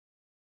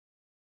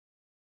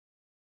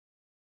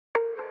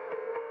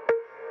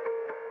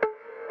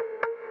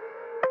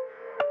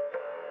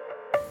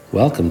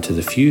Welcome to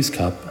the Fuse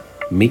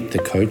Cup Meet the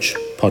Coach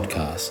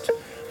podcast,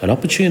 an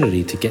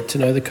opportunity to get to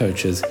know the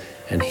coaches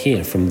and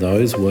hear from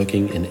those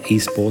working in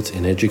esports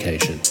in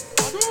education.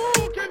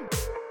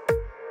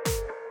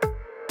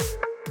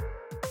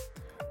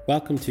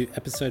 Welcome to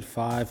episode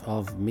 5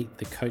 of Meet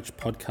the Coach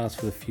podcast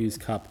for the Fuse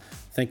Cup.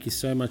 Thank you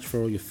so much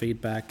for all your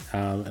feedback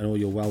and all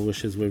your well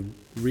wishes. We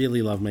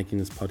really love making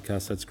this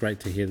podcast, so it's great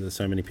to hear that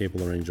so many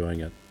people are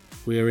enjoying it.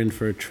 We are in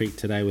for a treat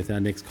today with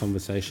our next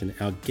conversation.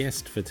 Our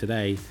guest for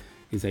today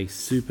is a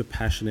super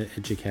passionate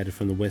educator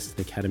from the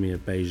Western Academy of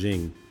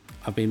Beijing.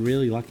 I've been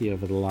really lucky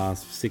over the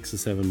last 6 or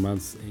 7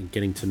 months in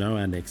getting to know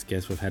our next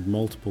guest. We've had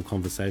multiple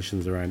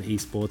conversations around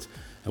esports,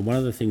 and one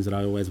of the things that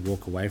I always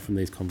walk away from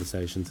these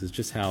conversations is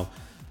just how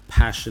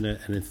passionate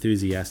and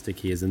enthusiastic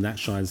he is, and that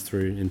shines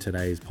through in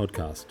today's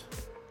podcast.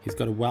 He's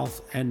got a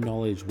wealth and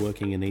knowledge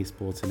working in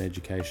esports and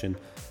education,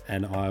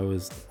 and I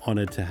was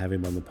honored to have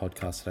him on the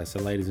podcast today. So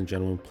ladies and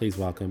gentlemen, please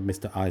welcome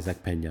Mr.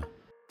 Isaac Peña.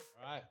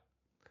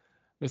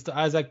 Mr.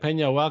 Isaac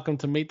Peña, welcome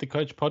to Meet the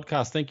Coach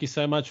podcast. Thank you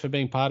so much for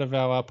being part of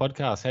our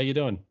podcast. How you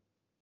doing?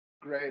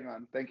 Great,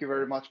 man. Thank you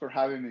very much for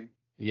having me.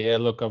 Yeah,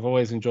 look, I've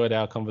always enjoyed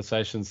our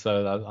conversations,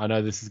 so I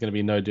know this is going to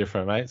be no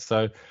different, mate.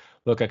 So,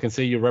 look, I can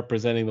see you're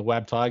representing the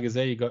WAB Tigers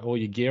there. You got all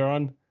your gear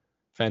on.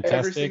 Fantastic.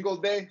 Every single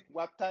day,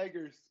 WAB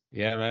Tigers.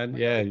 Yeah, man.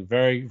 Yeah,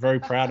 very,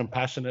 very proud and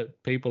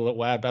passionate people at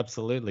WAB.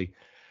 Absolutely.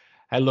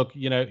 Hey, look,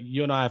 you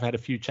and I have had a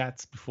few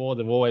chats before.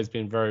 They've always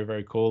been very,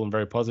 very cool and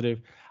very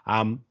positive.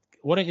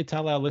 Why don't you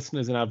tell our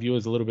listeners and our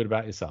viewers a little bit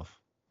about yourself?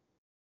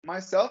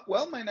 Myself,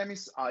 well, my name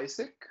is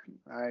Isaac.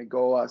 I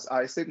go as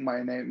Isaac.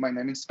 My name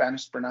in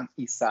Spanish is pronounced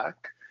Isaac,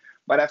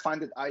 but I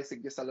find that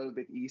Isaac just a little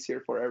bit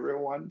easier for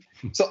everyone.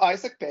 So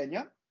Isaac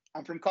Peña.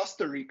 I'm from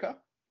Costa Rica.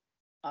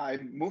 I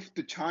moved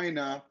to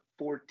China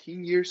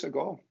 14 years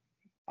ago,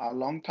 a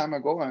long time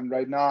ago, and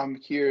right now I'm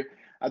here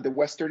at the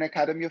Western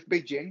Academy of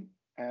Beijing,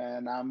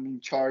 and I'm in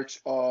charge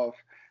of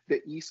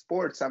the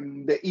esports.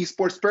 I'm the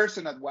esports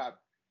person at WAB.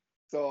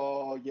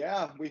 So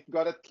yeah, we've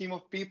got a team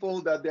of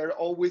people that they're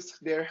always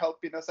there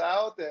helping us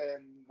out,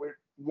 and we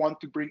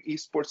want to bring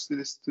esports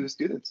to the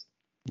students.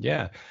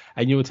 Yeah,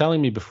 and you were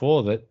telling me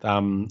before that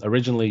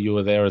originally you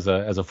were there as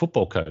a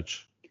football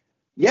coach.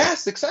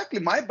 Yes, exactly.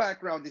 My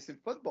background is in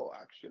football.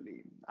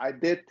 Actually, I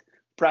did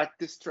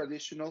practice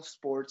traditional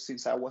sports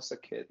since I was a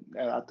kid.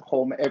 At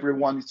home,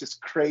 everyone is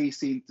just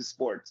crazy into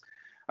sports.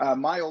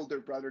 My older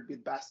brother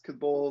did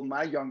basketball.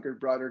 My younger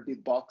brother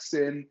did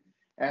boxing.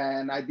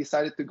 And I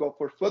decided to go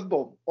for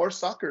football or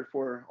soccer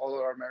for all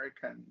our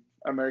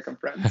American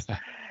friends.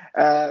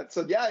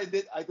 So yeah, I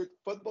did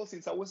football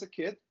since I was a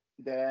kid.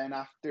 Then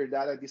after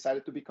that, I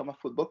decided to become a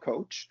football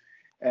coach.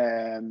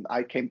 And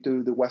I came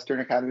to the Western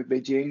Academy of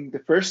Beijing the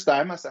first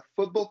time as a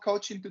football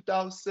coach in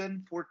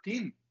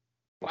 2014.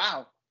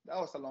 Wow, that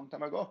was a long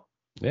time ago.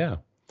 Yeah,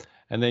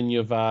 and then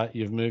you've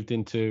moved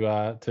into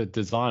to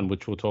design,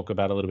 which we'll talk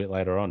about a little bit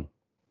later on.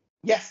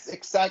 Yes,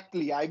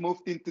 exactly. I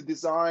moved into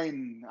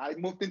design. I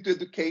moved into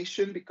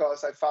education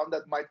because I found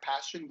that my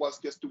passion was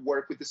just to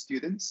work with the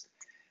students.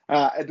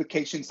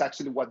 Education is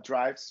actually what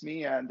drives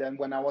me. And then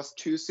when I was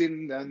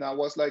choosing, and I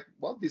was like,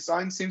 well,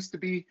 design seems to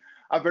be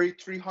a very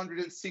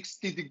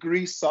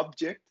 360-degree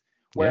subject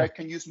where I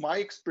can use my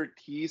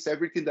expertise,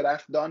 everything that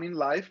I've done in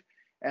life,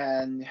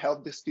 and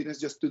help the students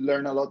just to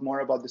learn a lot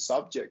more about the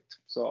subject.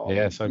 So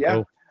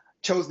cool.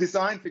 Chose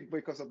design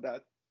because of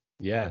that.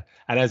 Yeah.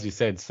 And as you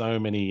said, so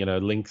many,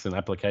 links and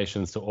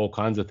applications to all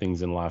kinds of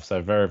things in life.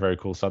 So very, very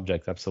cool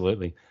subject.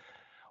 Absolutely.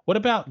 What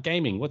about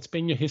gaming? What's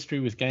been your history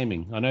with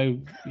gaming? I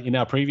know in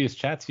our previous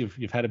chats, you've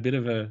had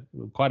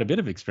quite a bit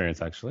of experience,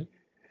 actually.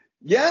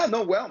 Yeah,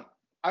 no, well,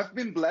 I've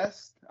been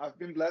blessed. I've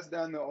been blessed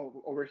down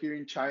over here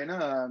in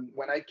China.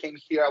 When I came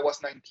here, I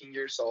was 19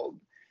 years old.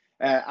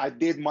 I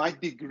did my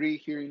degree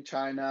here in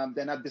China.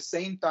 Then at the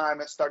same time,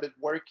 I started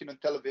working on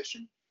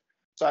television.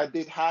 So I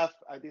did have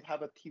a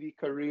TV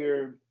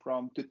career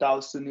from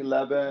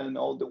 2011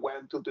 all the way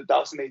until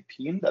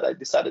 2018 that I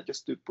decided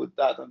just to put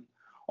that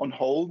on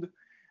hold.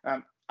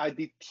 I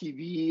did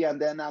TV,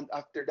 and then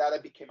after that I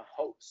became a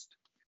host.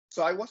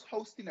 So I was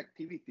hosting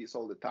activities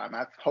all the time.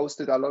 I've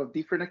hosted a lot of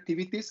different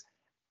activities.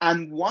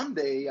 And one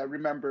day I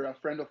remember a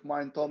friend of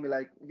mine told me,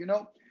 like,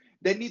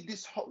 they need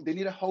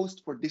a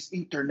host for this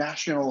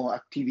international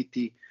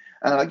activity.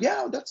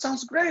 Yeah, that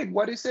sounds great.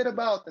 What is it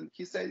about? And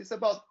he said, it's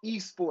about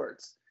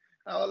esports.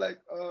 I was like,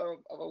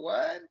 about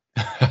what?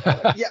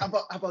 Yeah,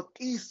 about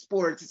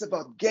esports. It's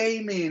about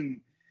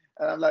gaming.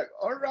 And I'm like,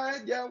 all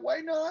right, yeah,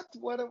 why not?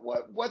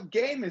 What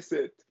game is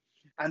it?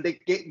 And they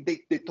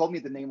told me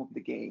the name of the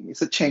game.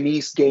 It's a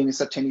Chinese game.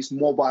 It's a Chinese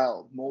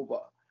MOBA.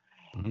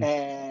 Mm-hmm.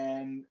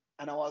 And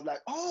I was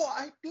like, oh,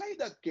 I played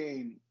that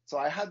game. So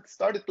I had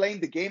started playing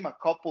the game a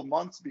couple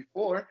months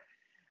before,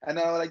 and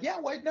I was like,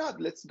 yeah, why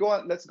not? Let's go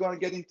and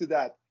get into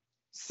that.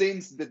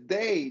 Since the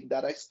day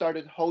that I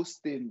started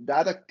hosting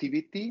that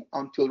activity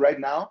until right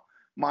now,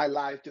 my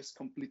life just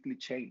completely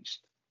changed.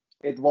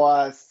 It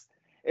was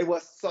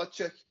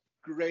such a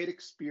great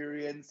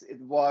experience. It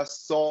was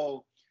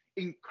so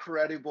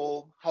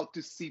incredible how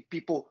to see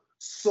people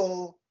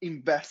so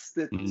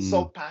invested,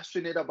 so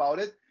passionate about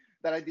it,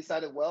 that I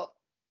decided, well,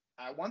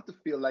 I want to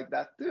feel like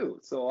that too.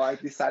 So I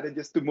decided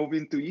just to move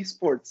into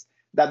esports.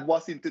 That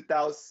was in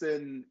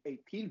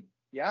 2018.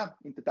 Yeah,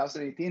 in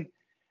 2018.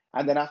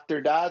 And then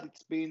after that,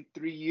 it's been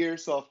 3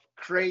 years of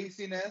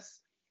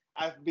craziness.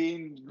 I've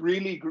been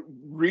really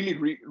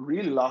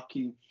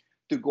lucky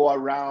to go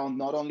around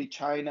not only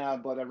China,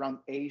 but around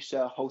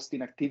Asia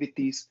hosting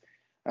activities.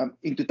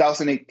 In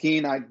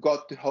 2018, I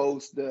got to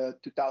host the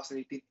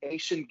 2018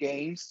 Asian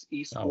Games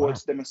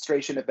Esports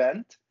demonstration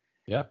event.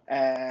 Yeah.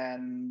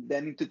 And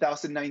then in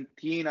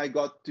 2019, I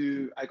got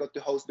to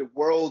host the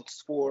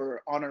Worlds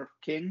for Honor of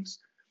Kings,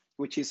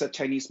 which is a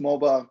Chinese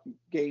MOBA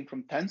game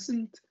from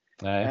Tencent.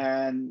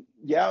 And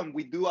yeah,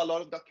 we do a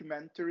lot of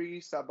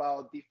documentaries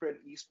about different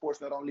esports,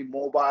 not only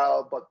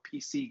mobile but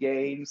PC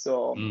games.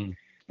 So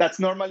that's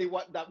normally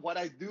what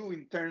I do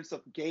in terms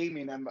of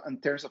gaming and in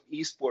terms of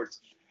esports.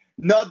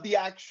 Not the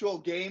actual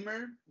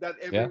gamer that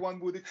everyone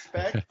would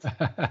expect.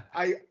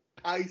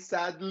 I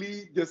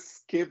sadly just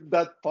skipped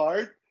that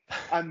part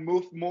and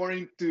moved more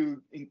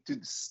into the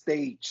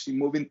stage,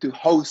 move into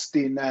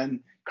hosting and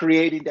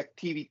creating the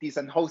activities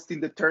and hosting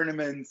the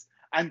tournaments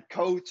and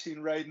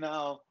coaching right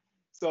now.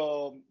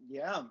 So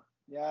yeah,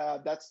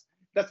 that's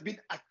been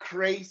a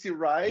crazy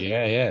ride.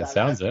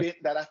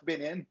 That I've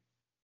been in.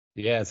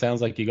 Yeah, it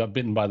sounds like you got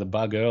bitten by the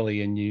bug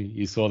early and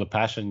you saw the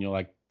passion. You're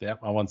like, yep,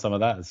 I want some of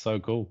that. It's so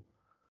cool.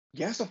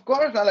 Yes, of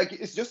course. Like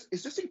it's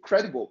just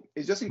incredible.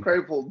 It's just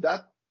incredible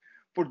that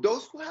for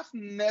those who have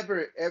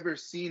never ever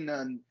seen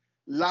an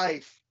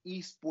live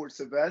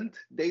esports event,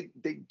 they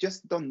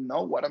just don't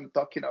know what I'm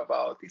talking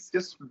about. It's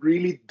just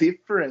really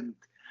different.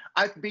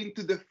 I've been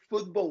to the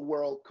football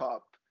World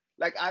Cup.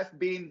 Like I've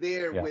been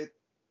there with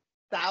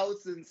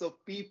thousands of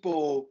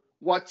people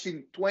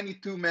watching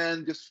 22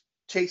 men just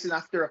chasing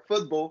after a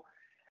football.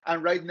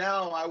 And right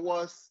now I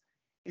was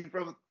in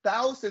front of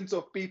thousands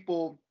of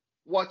people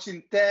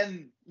watching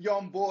 10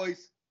 young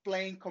boys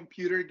playing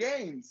computer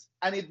games.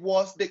 And it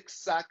was the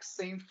exact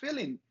same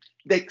feeling,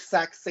 the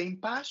exact same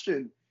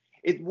passion.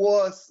 It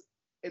was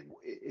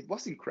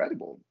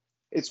incredible.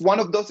 It's one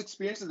of those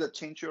experiences that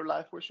change your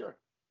life for sure.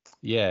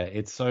 Yeah,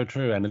 it's so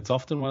true. And it's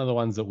often one of the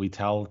ones that we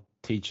tell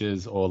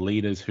teachers or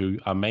leaders who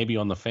are maybe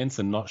on the fence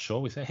and not sure.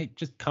 We say, hey,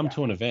 just come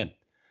to an event.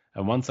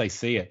 And once they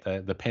see it,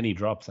 the penny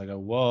drops. They go,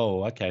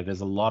 whoa, okay,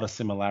 there's a lot of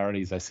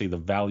similarities. They see the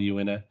value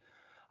in it.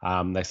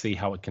 They see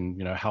how it can,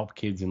 help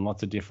kids in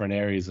lots of different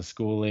areas of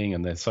schooling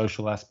and their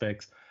social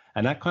aspects.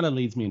 And that kind of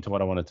leads me into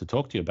what I wanted to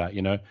talk to you about.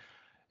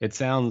 It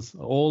sounds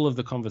all of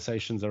the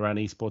conversations around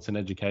esports and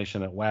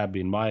education at WAB,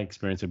 in my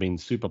experience, have been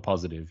super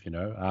positive.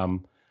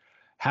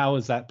 How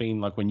has that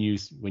been like when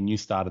you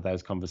started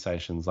those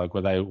conversations? Like,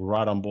 were they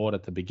right on board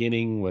at the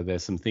beginning? Were there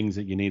some things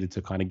that you needed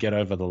to kind of get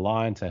over the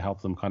line to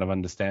help them kind of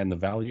understand the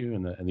value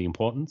and the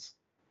importance?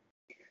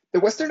 The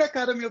Western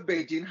Academy of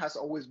Beijing has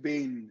always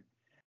been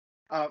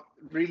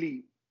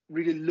really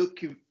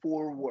looking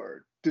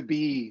forward to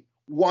be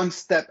one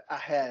step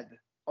ahead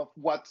of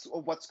what's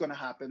going to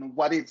happen.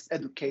 What is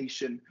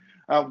education?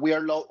 We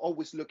are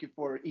always looking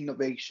for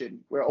innovation.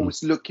 We're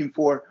always looking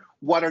for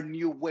what are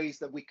new ways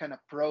that we can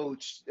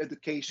approach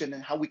education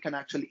and how we can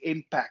actually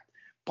impact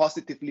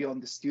positively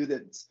on the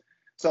students.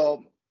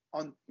 So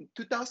on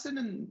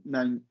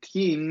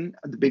 2019,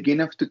 at the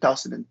beginning of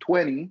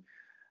 2020,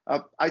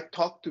 I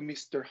talked to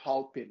Mr.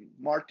 Halpin.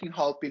 Martin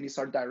Halpin is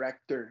our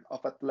director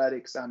of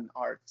athletics and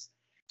arts.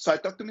 So I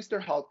talked to Mr.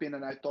 Halpin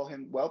and I told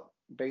him, well,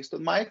 based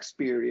on my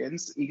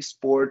experience,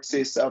 esports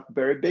is a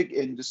very big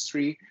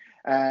industry.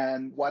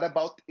 And what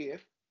about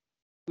if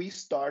we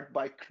start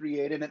by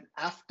creating an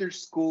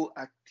after-school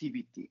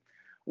activity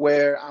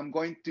where I'm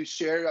going to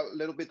share a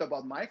little bit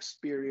about my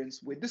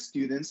experience with the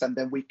students, and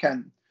then we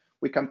can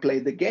play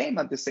the game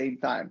at the same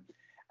time.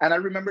 And I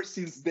remember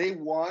since day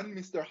one,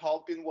 Mr.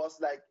 Halpin was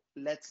like,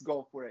 let's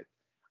go for it.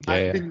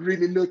 I've been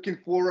really looking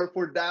forward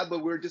for that,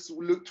 but we're just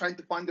trying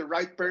to find the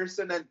right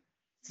person. And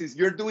since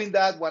you're doing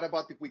that, what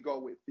about if we go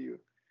with you?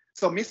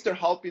 So Mr.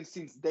 Halpin,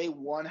 since day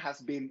one,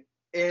 has been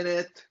in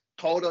it,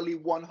 totally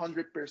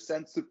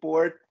 100%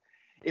 support.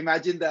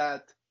 Imagine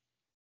that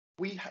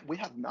we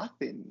have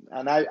nothing.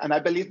 And I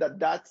believe that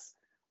that's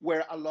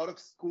where a lot of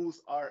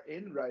schools are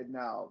in right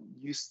now.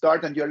 You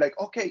start and you're like,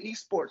 okay,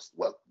 esports,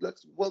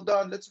 well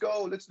done, let's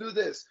go, let's do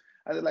this.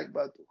 And they're like,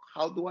 but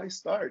how do I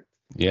start?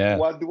 Yeah.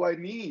 What do I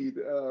need?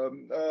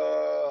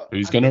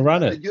 Who's going to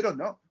run it? You don't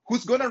know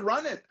who's going to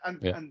run it,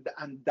 and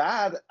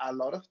that a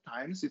lot of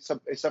times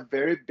it's a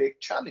very big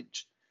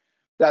challenge.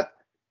 That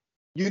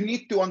you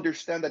need to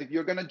understand that if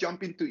you're going to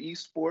jump into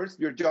esports,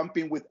 you're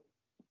jumping with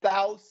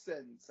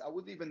thousands. I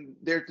would even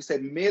dare to say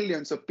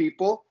millions of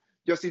people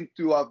just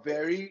into a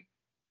very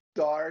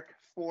dark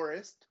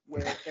forest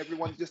where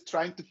everyone's just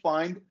trying to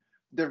find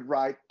the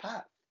right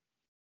path.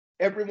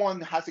 Everyone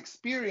has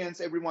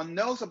experience. Everyone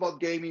knows about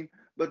gaming.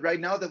 But right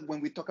now that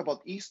when we talk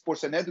about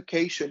esports and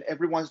education,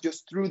 everyone's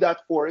just through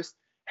that forest,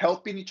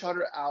 helping each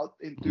other out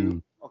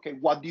into, okay,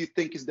 what do you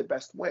think is the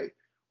best way?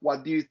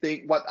 What do you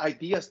think? What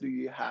ideas do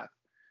you have?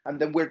 And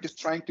then we're just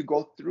trying to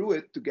go through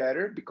it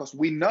together because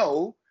we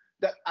know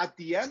that at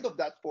the end of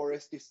that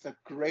forest is a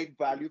great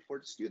value for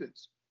the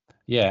students.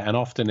 Yeah, and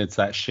often it's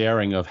that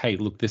sharing of, hey,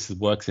 look,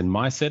 works in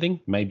my setting.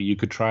 Maybe you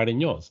could try it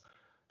in yours.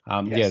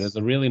 Yeah, there's Yes.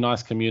 a really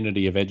nice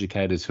community of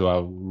educators who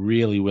are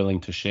really willing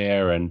to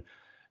share and,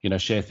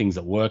 share things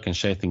that work and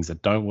share things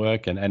that don't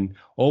work, and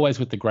always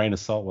with the grain of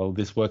salt. Well,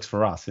 this works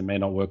for us. It may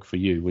not work for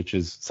you, which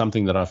is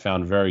something that I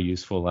found very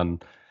useful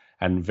and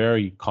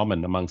very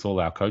common amongst all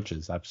our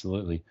coaches.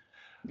 Absolutely.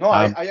 No,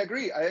 I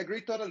agree. I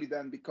agree totally,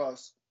 then,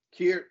 because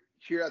here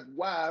at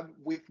WAB,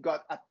 we've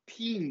got a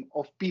team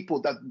of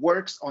people that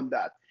works on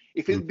that.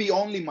 If it'd be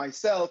only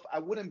myself, I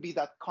wouldn't be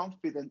that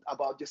confident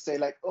about just say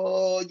like,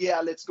 oh yeah,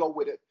 let's go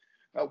with it.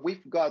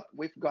 We've got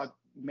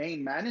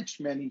main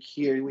management in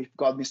here. We've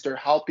got Mr.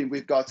 Halpin.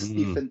 We've got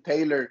Stephen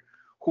Taylor,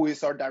 who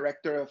is our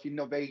director of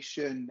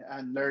innovation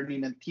and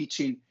learning and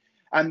teaching.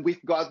 And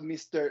we've got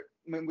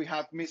we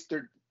have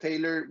Mr.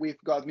 Taylor,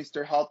 we've got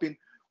Mr. Halpin,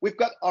 we've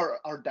got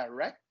our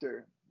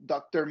director,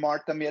 Dr.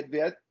 Marta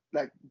Medved,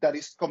 like that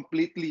is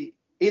completely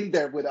in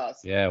there with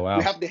us. Yeah, wow.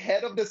 We have the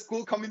head of the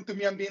school coming to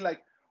me and being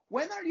like,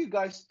 when are you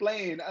guys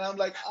playing? And I'm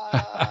like,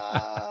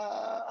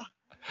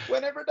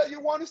 whenever that you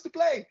want us to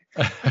play.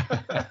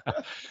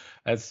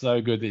 That's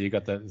so good that you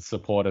got the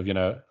support of,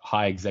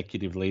 high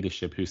executive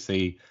leadership who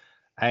see,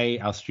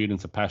 our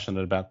students are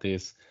passionate about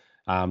this.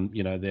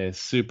 They're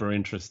super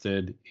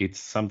interested. It's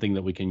something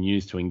that we can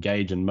use to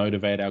engage and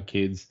motivate our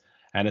kids.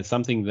 And it's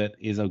something that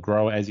is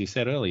as you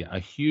said earlier, a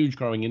huge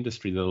growing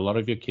industry that a lot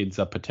of your kids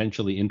are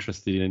potentially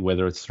interested in,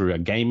 whether it's through a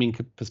gaming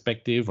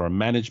perspective or a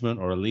management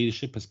or a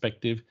leadership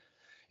perspective.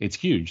 It's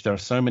huge. There are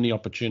so many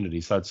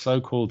opportunities. So it's so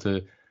cool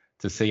to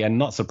see, and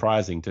not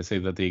surprising to see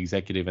that the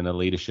executive and the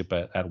leadership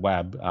at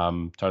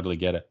WAB totally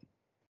get it.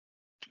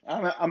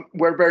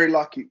 We're very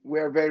lucky.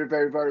 We're very,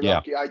 very, very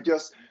lucky. I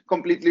just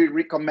completely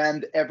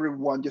recommend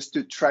everyone just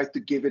to try to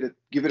give it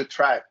a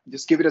try.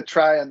 Just give it a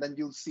try, and then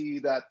you'll see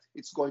that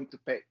it's going to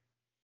pay.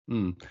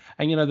 And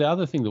the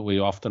other thing that we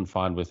often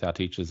find with our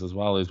teachers as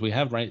well is we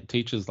have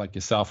teachers like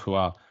yourself who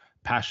are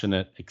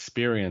passionate,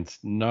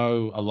 experienced,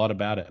 know a lot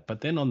about it.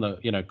 But then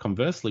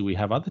conversely, we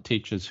have other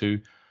teachers who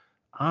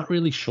aren't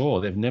really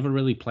sure. They've never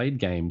really played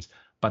games,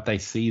 but they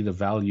see the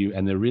value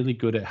and they're really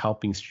good at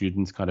helping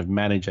students kind of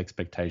manage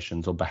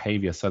expectations or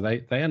behavior. So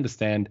they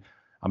understand.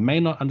 I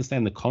may not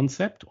understand the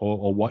concept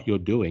or what you're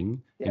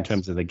doing in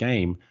terms of the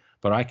game,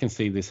 but I can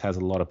see this has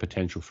a lot of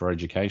potential for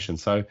education.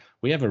 So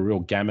we have a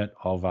real gamut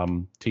of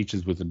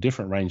teachers with a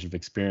different range of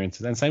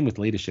experiences, and same with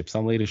leadership.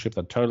 Some leadership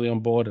are totally on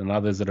board and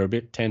others that are a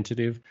bit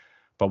tentative.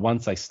 But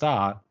once they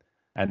start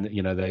and,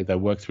 they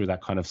work through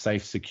that kind of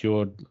safe,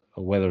 secured,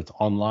 whether it's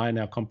online,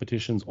 our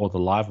competitions, or the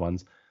live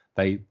ones,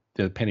 the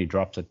penny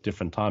drops at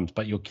different times.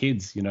 But your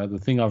kids, the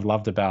thing I've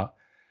loved about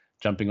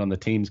jumping on the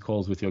Teams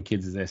calls with your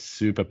kids is they're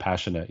super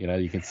passionate.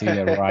 You can see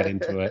they're right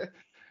into it.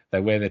 They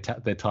wear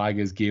their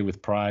Tigers gear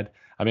with pride.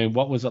 I mean,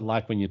 what was it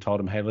like when you told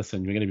them, hey,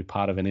 listen, you're going to be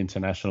part of an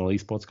international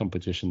esports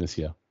competition this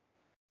year?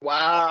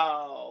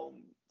 Wow.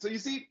 So you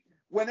see,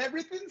 when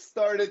everything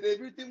started,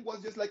 everything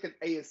was just like an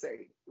ASA.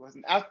 It was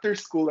an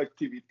after-school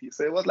activity.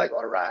 So it was like,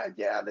 all right,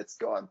 yeah, let's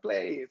go and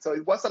play. So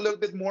it was a little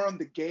bit more on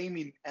the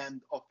gaming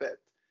end of it.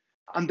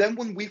 And then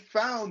when we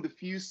found the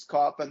Fuse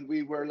Cup and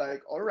we were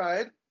like, all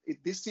right,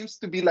 this seems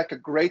to be like a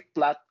great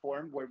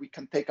platform where we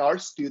can take our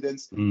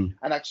students and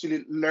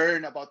actually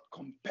learn about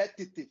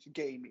competitive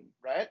gaming,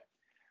 right?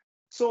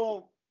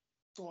 So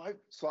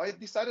I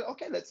decided,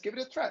 okay, let's give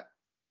it a try.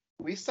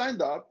 We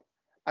signed up.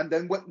 And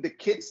then when the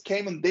kids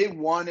came and they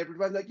won,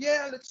 everybody's like,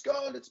 yeah, let's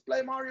go, let's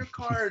play Mario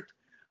Kart.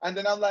 And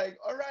then I'm like,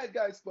 all right,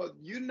 guys, but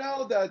you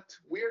know that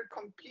we're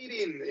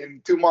competing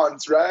in 2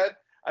 months, right?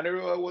 And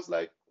everyone was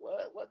like,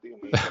 what do you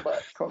mean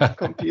about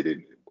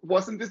competing?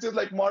 Wasn't this just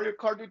like Mario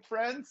Kart with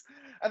friends?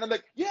 And I'm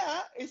like, yeah,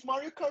 it's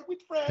Mario Kart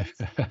with friends,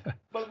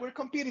 but we're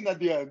competing at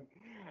the end.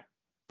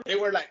 They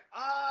were like,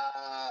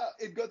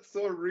 it got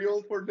so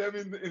real for them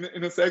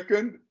in a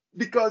second,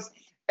 because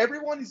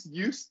everyone is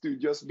used to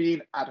just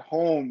being at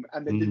home,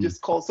 and then you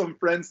just call some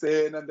friends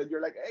in, and then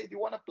you're like, hey, do you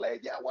want to play?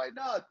 Yeah, why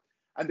not?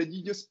 And then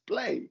you just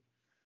play.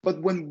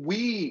 But when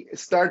we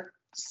start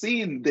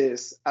seeing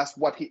this as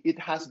what it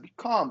has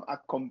become, a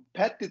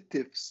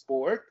competitive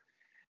sport,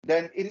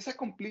 then it is a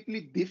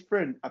completely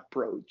different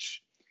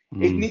approach.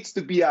 It needs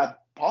to be a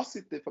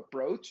positive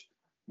approach.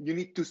 You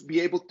need to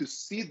be able to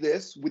see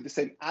this with the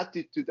same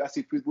attitude as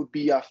if it would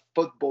be a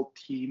football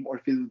team or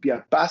if it would be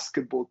a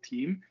basketball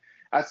team.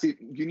 As if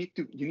you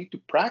need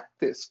to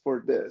practice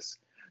for this.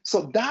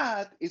 So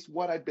that is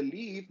what I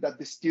believe that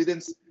the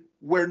students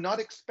were not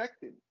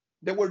expecting.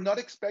 They were not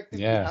expecting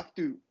to have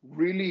to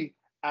really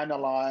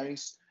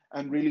analyze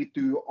and really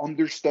to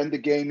understand the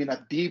game in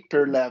a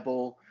deeper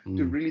level,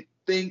 to really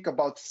think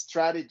about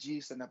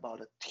strategies and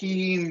about a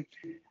team.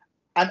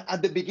 And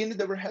at the beginning,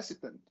 they were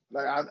hesitant.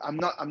 Like I'm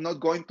not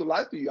going to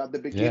lie to you. At the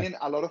beginning,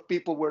 a lot of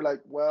people were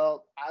like,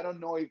 well, I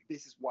don't know if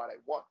this is what I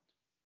want.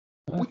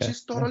 Which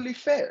is totally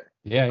fair.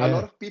 A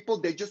lot of people,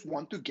 they just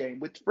want to game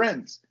with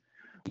friends.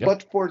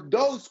 But for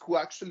those who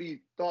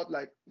actually thought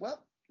like,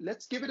 well,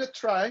 let's give it a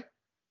try,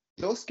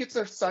 those kids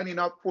are signing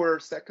up for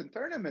a second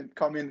tournament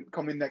coming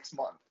next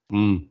month.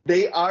 Mm.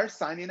 They are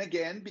signing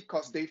again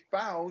because they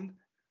found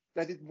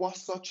that it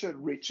was such a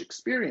rich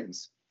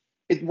experience.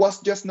 It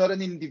was just not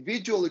an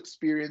individual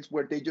experience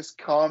where they just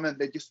come and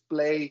they just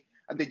play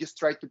and they just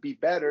try to be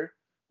better,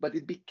 but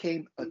it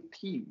became a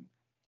team.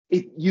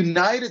 It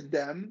united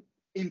them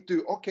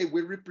into, okay,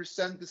 we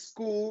represent the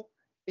school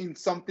in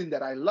something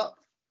that I love.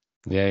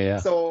 Yeah.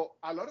 So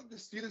a lot of the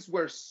students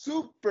were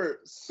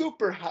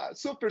super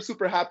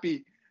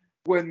happy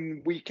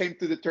when we came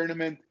to the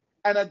tournament.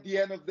 And at the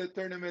end of the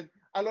tournament,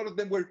 a lot of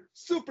them were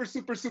super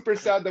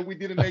sad that we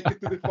didn't make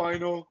it to the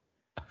final.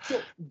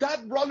 So that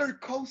roller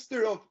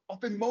coaster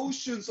of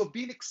emotions, of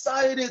being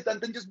excited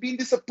and then just being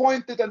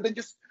disappointed and then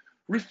just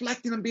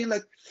reflecting and being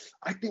like,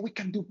 I think we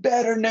can do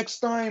better next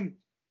time.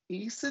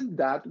 Isn't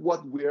that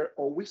what we're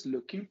always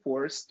looking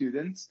for as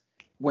students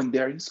when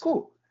they're in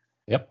school?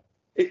 Yep.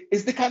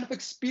 It's the kind of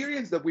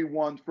experience that we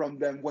want from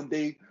them when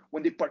they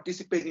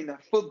participate in a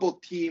football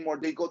team or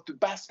they go to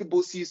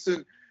basketball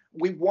season.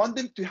 We want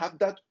them to have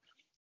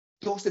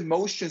those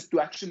emotions, to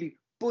actually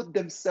put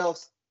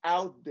themselves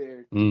out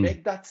there, to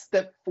make that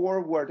step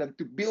forward and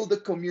to build a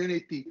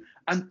community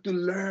and to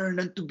learn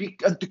and to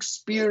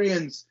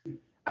experience.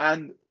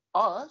 And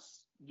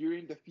us,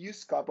 during the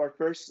Fuse Cup, our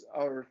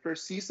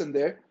first season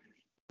there,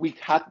 we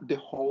had the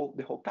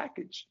whole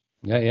package.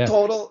 Yeah.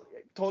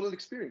 Total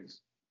experience.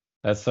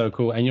 That's so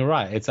cool. And you're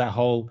right. It's that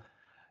whole,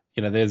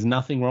 there's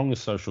nothing wrong with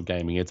social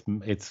gaming.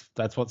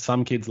 That's what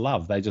some kids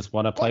love. They just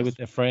want to play with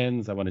their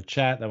friends. They want to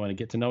chat. They want to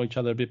get to know each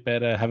other a bit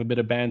better, have a bit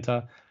of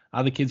banter.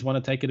 Other kids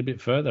want to take it a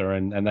bit further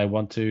and they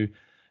want to,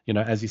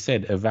 as you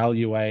said,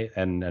 evaluate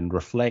and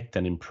reflect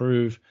and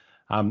improve.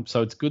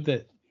 So it's good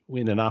that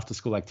in an after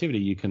school activity,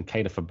 you can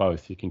cater for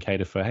both. You can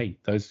cater for, hey,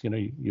 those,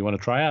 you want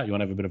to try out, you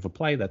want to have a bit of a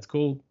play. That's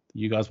cool.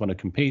 You guys want to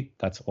compete.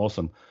 That's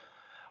awesome.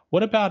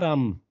 What about,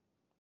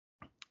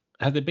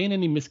 have there been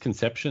any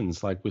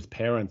misconceptions like with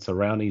parents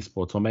around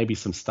esports, or maybe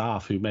some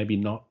staff who maybe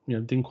not,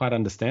 didn't quite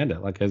understand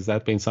it? Like, has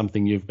that been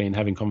something you've been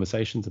having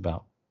conversations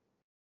about?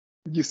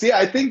 You see,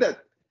 I think that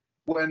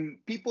when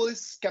people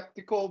is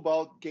skeptical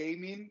about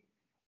gaming,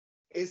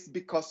 it's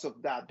because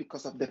of that,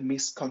 because of the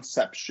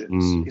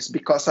misconceptions. It's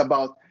because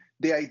about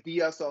the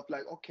ideas of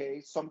like,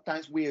 okay,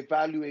 sometimes we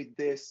evaluate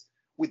this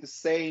with the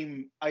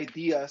same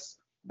ideas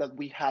that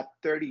we had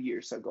 30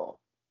 years ago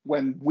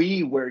when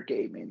we were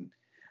gaming.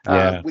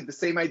 With the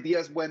same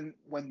ideas when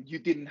you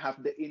didn't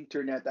have the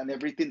internet and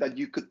everything that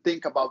you could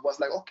think about was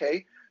like,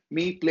 okay,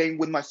 me playing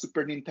with my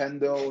Super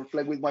Nintendo or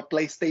playing with my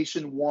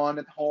PlayStation 1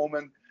 at home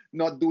and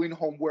not doing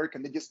homework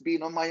and then just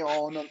being on my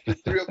own until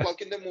 3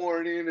 o'clock in the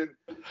morning.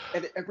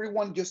 And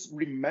everyone just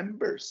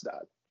remembers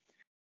that.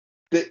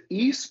 The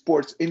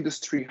esports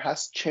industry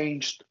has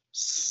changed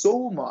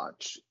so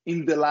much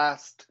in the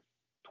last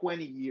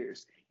 20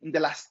 years, in the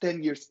last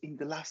 10 years, in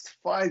the last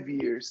 5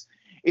 years.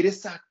 It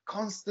is a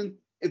constant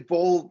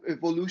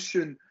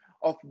evolution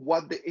of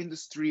what the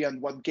industry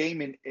and what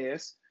gaming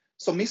is.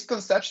 So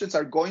misconceptions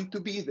are going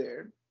to be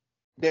there.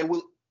 They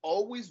will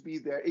always be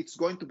there. It's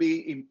going to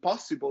be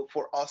impossible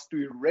for us to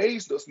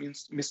erase those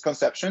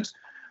misconceptions.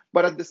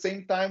 But at the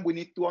same time, we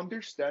need to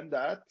understand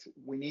that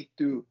we need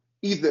to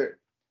either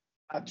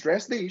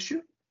address the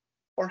issue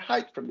or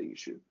hide from the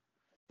issue.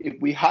 If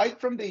we hide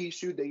from the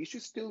issue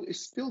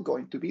is still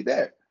going to be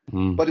there.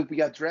 But if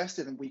we address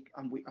it and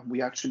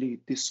we actually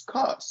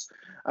discuss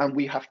and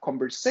we have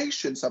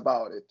conversations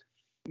about it,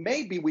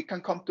 maybe we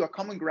can come to a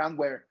common ground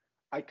where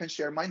I can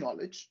share my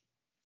knowledge,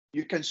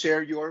 you can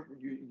share your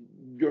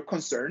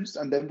concerns,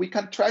 and then we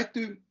can try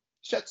to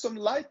shed some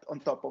light on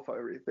top of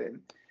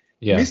everything.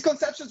 Yeah.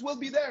 Misconceptions will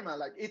be there, man.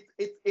 Like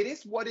it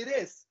is what it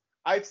is.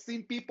 I've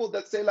seen people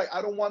that say like,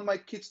 I don't want my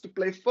kids to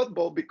play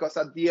football because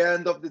at the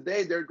end of the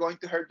day, they're going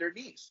to hurt their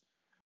knees.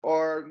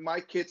 Or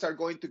my kids are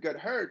going to get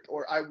hurt,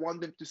 or I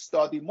want them to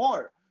study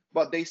more,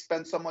 but they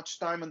spend so much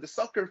time on the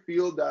soccer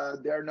field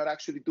that they're not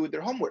actually doing their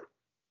homework.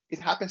 It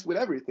happens with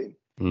everything,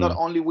 not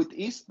only with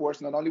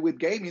esports, not only with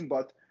gaming,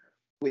 but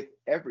with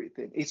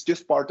everything. It's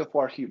just part of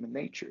our human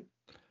nature.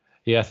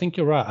 Yeah, I think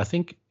you're right. I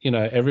think,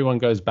 everyone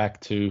goes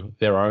back to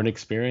their own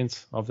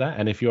experience of that.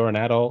 And if you're an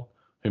adult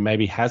who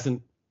maybe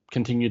hasn't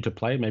continued to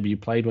play, maybe you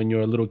played when you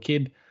were a little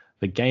kid,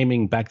 the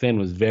gaming back then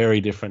was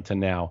very different to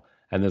now.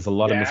 And there's a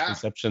lot of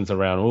misconceptions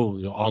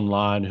around, you're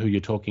online, who you're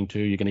talking to,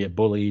 you're going to get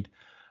bullied.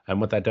 And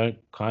what they don't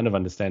kind of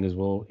understand is,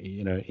 well,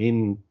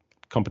 in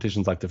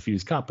competitions like the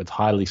Fuse Cup, it's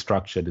highly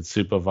structured, it's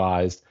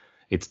supervised,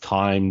 it's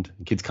timed.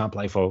 Kids can't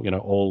play for,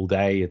 all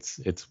day. It's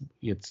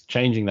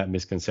changing that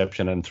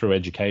misconception. And through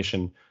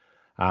education,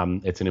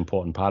 it's an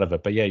important part of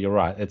it. But yeah, you're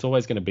right. It's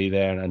always going to be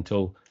there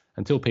until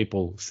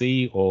people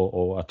see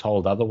or are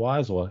told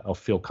otherwise or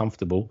feel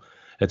comfortable.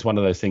 It's one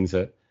of those things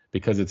that,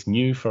 because it's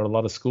new for a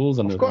lot of schools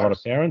and a lot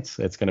of parents,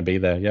 it's going to be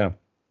there. Yeah.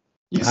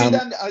 You see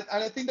that,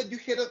 and I think that you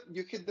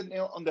hit the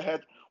nail on the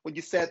head when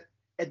you said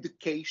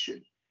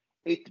education.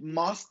 It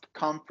must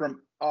come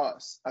from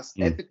us as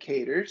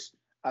educators,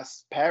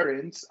 as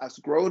parents, as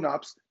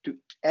grown-ups, to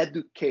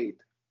educate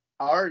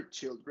our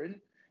children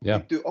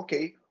into,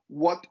 okay,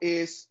 what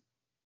is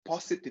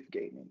positive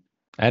gaming?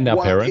 And our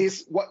What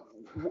parents. is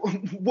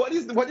what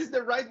is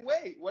the right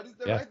way? What is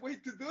the Yeah. right way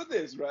to do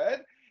this,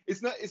 right?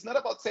 It's not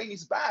about saying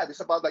it's bad. It's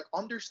about like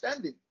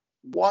understanding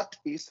what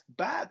is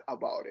bad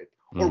about it,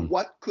 or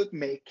what could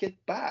make it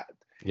bad.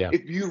 Yeah.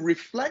 If you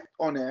reflect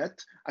on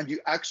it and you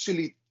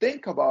actually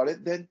think about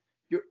it, then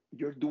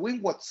you're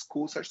doing what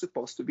schools are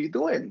supposed to be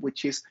doing,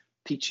 which is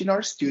teaching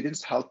our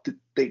students how to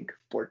think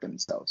for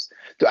themselves,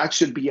 to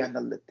actually be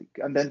analytic,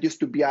 and then just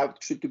to be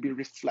actually to be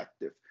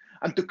reflective,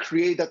 and to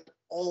create that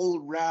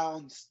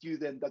all-round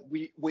student that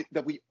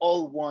we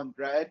all want,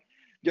 right?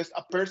 Just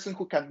a person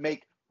who can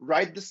make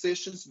right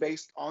decisions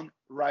based on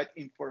right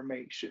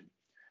information.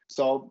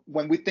 So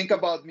when we think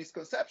about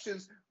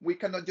misconceptions, we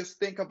cannot just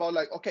think about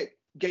like, okay,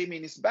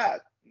 gaming is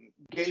bad.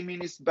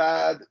 Gaming is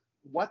bad.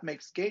 What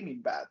makes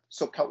gaming bad?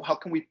 So how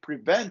can we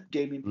prevent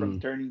gaming from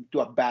turning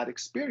to a bad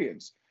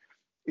experience?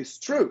 It's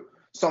true.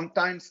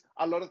 Sometimes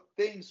a lot of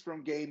things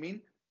from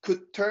gaming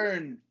could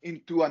turn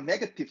into a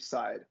negative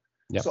side.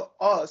 Yep. So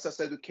us as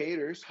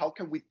educators, how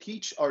can we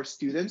teach our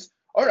students,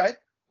 all right,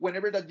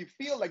 whenever that you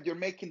feel like you're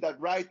making that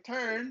right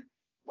turn,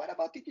 what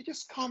about if you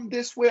just come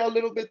this way a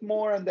little bit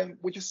more, and then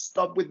we just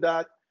stop with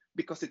that,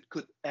 because it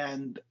could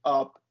end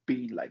up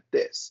being like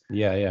this.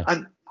 Yeah.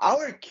 And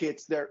our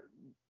kids, they're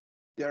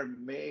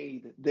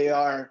they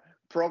are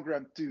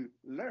programmed to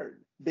learn.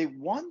 They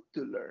want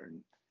to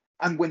learn.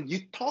 And when you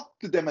talk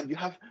to them and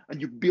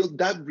you build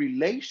that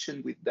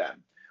relation with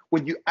them,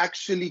 when you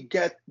actually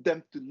get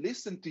them to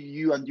listen to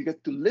you and you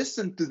get to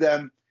listen to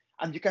them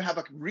and you can have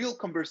a real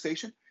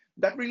conversation,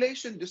 that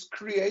relation just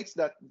creates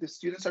that the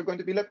students are going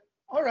to be like,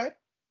 all right,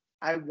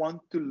 I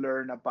want to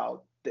learn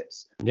about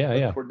this.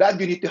 Yeah. For that,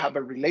 you need to have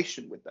a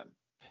relation with them.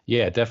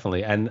 Yeah,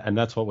 definitely. And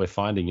that's what we're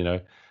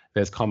finding,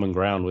 there's common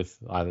ground with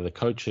either the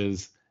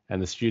coaches and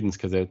the students,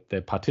 because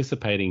they're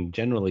participating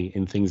generally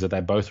in things that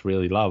they both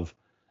really love.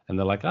 And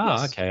they're like,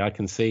 Yes. okay, I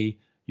can see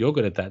you're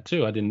good at that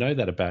too. I didn't know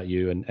that about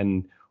you.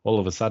 And all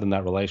of a sudden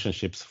that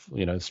relationship's,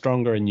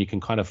 stronger, and you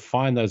can kind of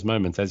find those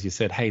moments, as you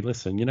said, hey,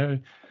 listen,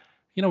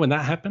 when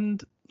that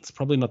happened, it's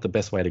probably not the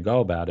best way to go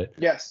about it.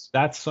 Yes.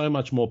 That's so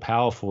much more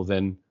powerful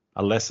than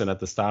a lesson at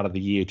the start of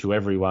the year to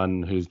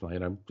everyone who's,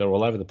 they're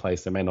all over the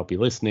place. They may not be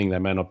listening.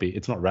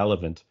 It's not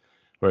relevant.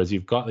 Whereas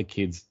you've got the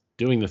kids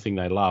doing the thing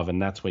they love, and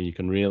that's where you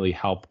can really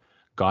help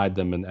guide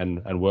them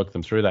and work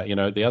them through that.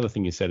 The other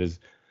thing you said is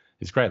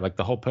great. Like,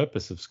 the whole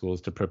purpose of school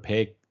is to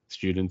prepare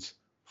students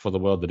for the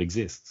world that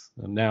exists.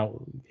 And now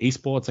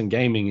esports and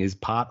gaming is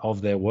part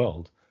of their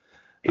world.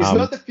 It's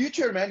not the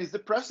future, man. It's the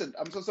present.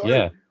 I'm so sorry.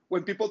 Yeah.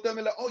 When people tell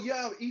me like, oh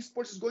yeah,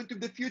 esports is going to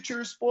be the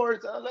future of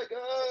sports, I'm like,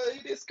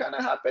 it is kind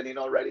of happening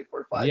already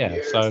for 5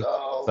 years.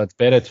 So it's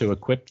better to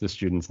equip the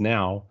students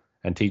now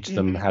and teach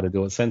them how to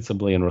do it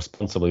sensibly and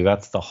responsibly.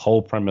 That's the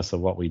whole premise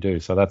of what we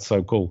do. So that's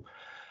so cool.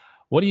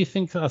 What do you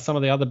think are some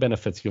of the other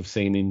benefits you've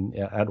seen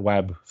at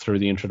WAB through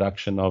the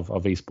introduction of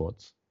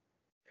esports?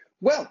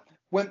 Well,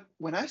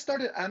 when I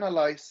started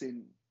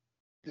analyzing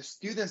the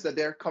students that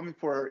they're coming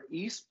for our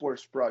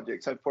esports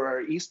projects and for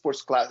our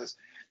esports classes,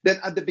 then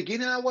at the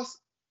beginning I was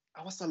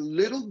a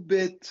little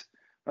bit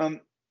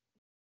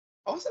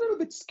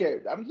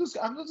scared. I'm just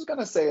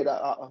gonna say it,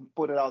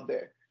 put it out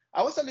there.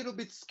 I was a little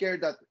bit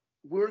scared that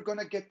we were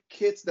gonna get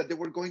kids that they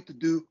were going to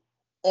do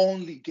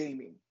only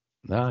gaming.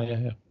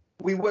 Yeah.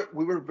 We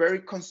were very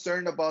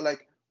concerned about,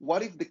 like,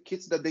 what if the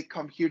kids that they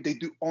come here, they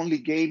do only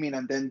gaming,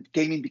 and then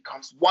gaming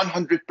becomes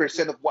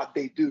 100% of what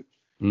they do.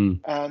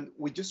 And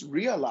we just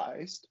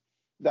realized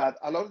that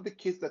a lot of the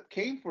kids that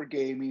came for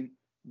gaming,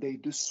 they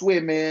do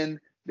swimming,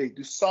 they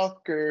do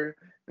soccer,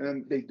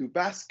 they do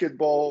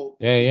basketball,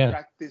 they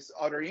practice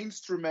other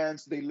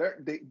instruments, they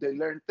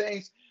learn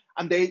things,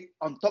 and they,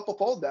 on top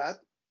of all that,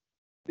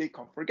 they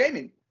come for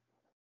gaming.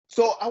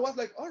 So I was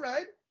like, all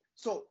right,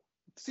 so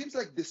it seems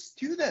like the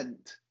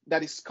student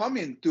that is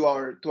coming to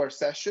our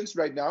sessions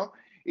right now,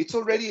 it's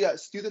already a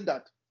student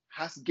that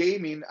has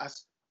gaming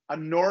as a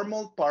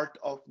normal part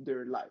of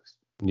their lives.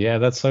 Yeah,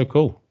 that's so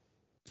cool.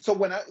 So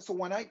when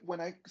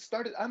I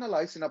started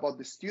analyzing about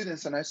the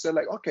students, and I said,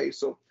 like, okay,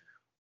 so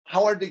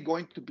how are they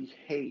going to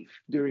behave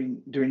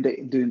during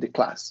the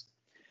class?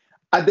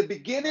 At the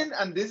beginning,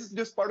 and this is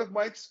just part of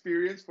my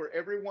experience for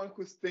everyone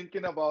who's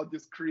thinking about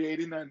just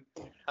creating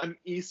an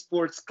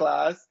esports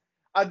class,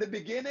 at the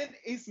beginning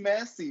it's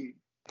messy.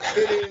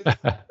 It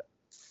is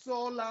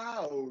so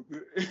loud.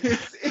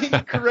 It's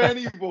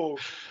incredible.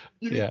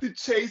 You need to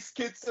chase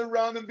kids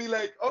around and be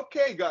like,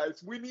 okay,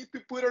 guys, we need to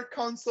put our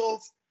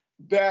consoles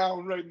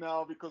down right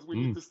now because we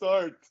need to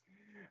start.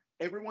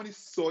 Everyone is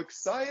so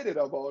excited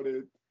about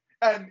it.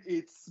 And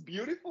it's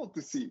beautiful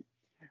to see.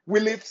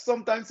 We live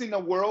sometimes in a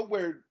world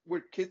where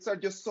kids are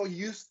just so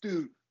used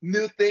to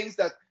new things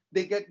that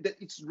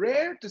it's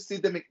rare to see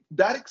them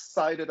that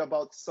excited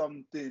about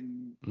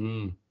something.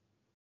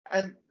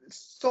 And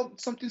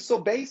something so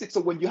basic. So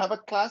when you have a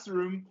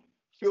classroom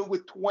filled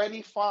with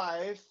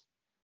 25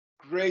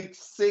 grade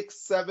 6,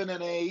 7,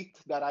 and 8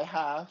 that I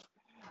have,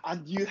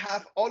 and you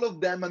have all of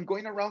them and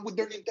going around with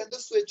their Nintendo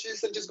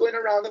Switches and just going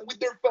around and with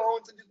their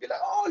phones and just be like,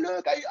 oh,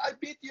 look, I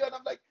beat you. And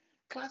I'm like,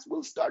 class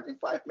will start in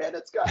 5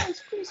 minutes,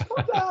 guys. Please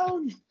calm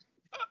down.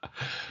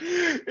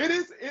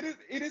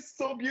 It is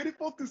so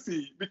beautiful to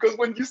see, because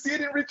when you see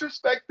it in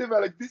retrospective,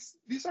 like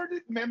these are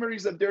the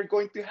memories that they're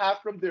going to have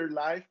from their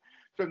life,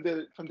 from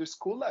their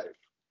school life.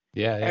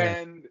 Yeah, yeah.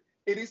 And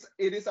it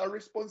is our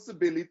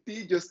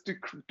responsibility just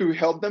to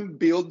help them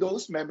build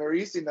those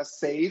memories in a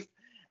safe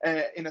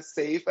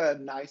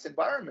nice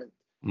environment.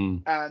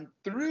 And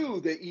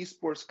through the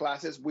esports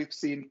classes, we've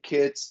seen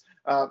kids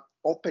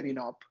opening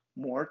up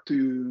more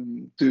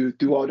to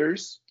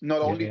others,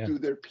 not only Yeah. to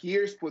their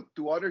peers, but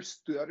to other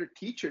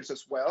teachers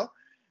as well.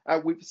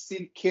 We've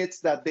seen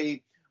kids that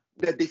they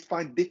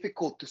find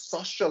difficult to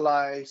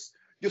socialize,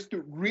 just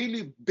to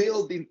really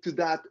build into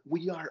that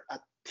we are a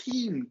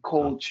team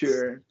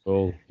culture.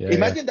 Cool. Yeah,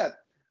 Imagine that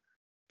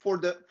for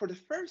the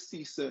first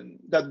season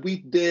that we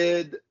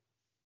did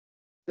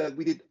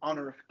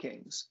Honor of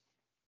Kings,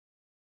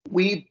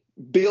 we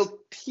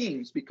built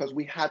teams because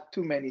we had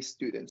too many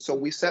students. So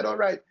we said, all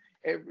right,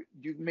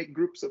 you make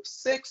groups of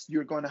 6,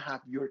 you're going to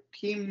have your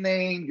team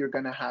name, you're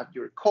going to have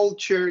your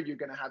culture, you're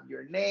going to have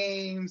your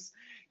names,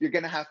 you're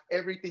going to have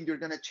everything. You're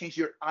going to change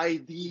your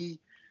ID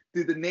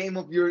to the name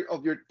of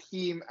your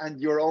team and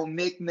your own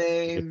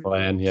nickname.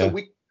 Plan, yeah. So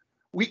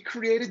we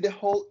created the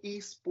whole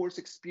esports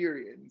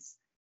experience.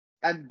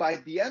 And by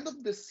the end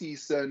of the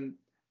season,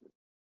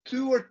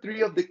 2 or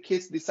 3 of the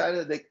kids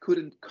decided they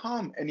couldn't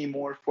come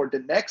anymore for the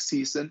next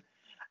season.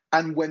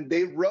 And when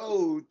they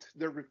wrote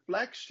their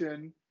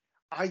reflection,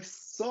 I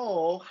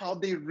saw how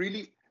they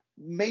really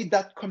made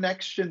that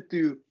connection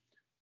to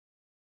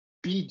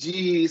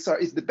BG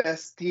is the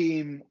best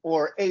team,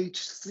 or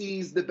HC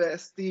is the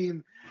best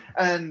team,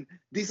 and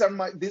these are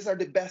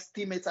the best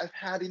teammates I've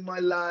had in my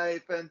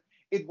life, and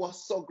it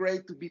was so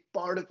great to be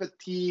part of a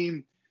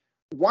team.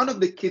 One of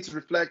the kids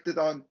reflected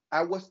on,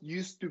 I was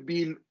used to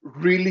being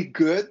really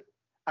good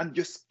and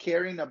just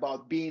caring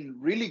about being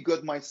really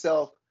good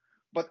myself,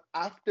 but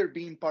after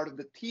being part of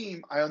the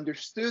team, I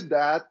understood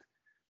that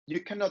you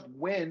cannot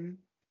win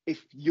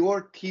if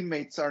your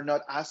teammates are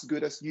not as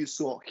good as you.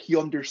 So he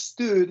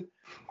understood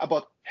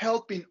about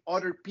helping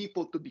other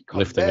people to become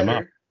Lifting better. them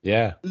up.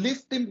 Yeah.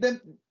 Lifting them,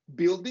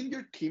 building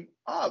your team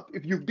up.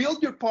 If you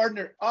build your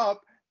partner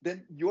up,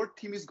 then your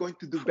team is going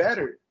to do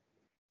better.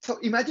 So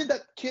imagine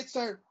that kids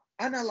are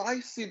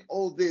analyzing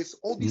all these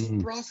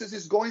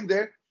processes going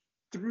there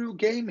through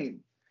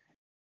gaming.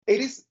 It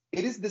is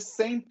the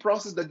same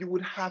process that you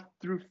would have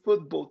through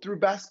football, through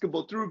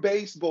basketball, through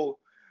baseball,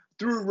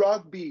 through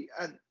rugby,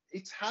 and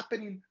it's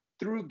happening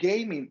through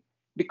gaming,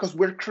 because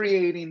we're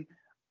creating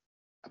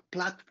a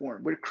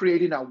platform, we're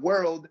creating a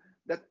world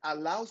that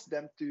allows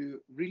them to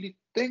really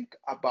think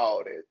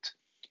about it.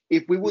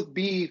 If we would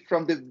be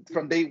from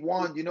day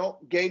one,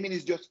 gaming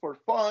is just for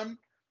fun,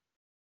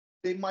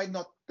 they might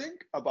not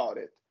think about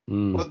it.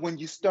 But when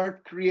you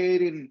start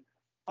creating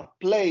a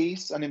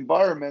place, an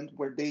environment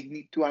where they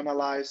need to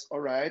analyze, all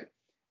right,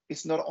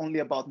 it's not only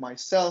about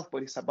myself,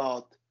 but it's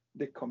about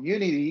the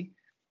community,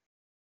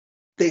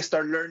 they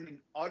start learning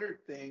other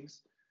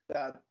things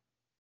that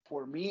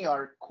for me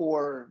are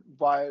core,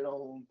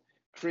 vital,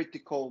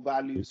 critical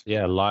values.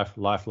 Yeah,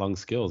 lifelong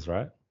skills,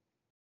 right?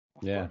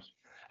 Of course.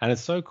 And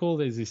it's so cool,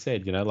 as you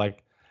said,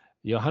 like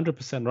you're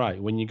 100% right.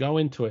 When you go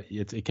into it,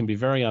 it can be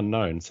very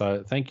unknown.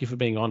 So thank you for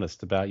being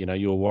honest about,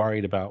 you were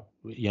worried about,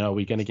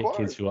 we're going to get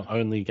kids who are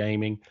only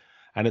gaming.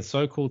 And it's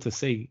so cool to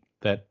see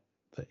that,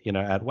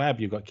 at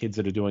WAB, you've got kids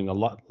that are doing a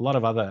lot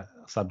of other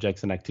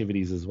subjects and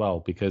activities as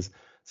well, because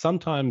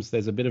sometimes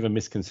there's a bit of a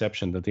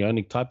misconception that the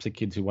only types of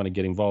kids who want to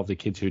get involved are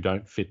kids who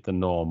don't fit the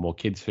norm, or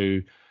kids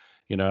who,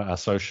 are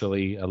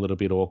socially a little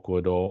bit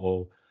awkward,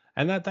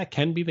 and that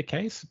can be the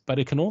case, but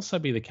it can also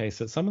be the case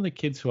that some of the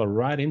kids who are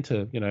right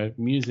into,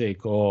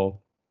 music or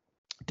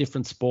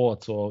different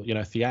sports or,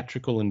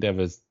 theatrical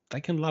endeavors,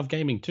 they can love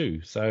gaming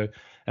too. So,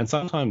 and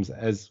sometimes,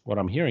 as what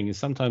I'm hearing is,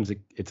 sometimes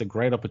it's a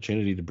great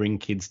opportunity to bring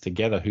kids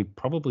together who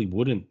probably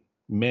wouldn't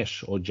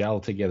mesh or gel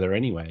together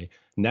anyway,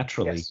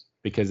 naturally,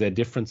 because their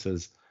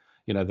differences,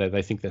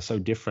 they think they're so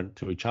different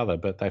to each other,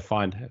 but they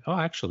find, oh,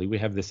 actually, we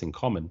have this in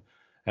common.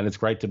 And it's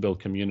great to build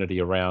community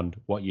around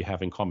what you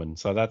have in common.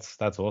 So that's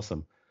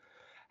awesome.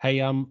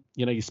 Hey,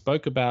 you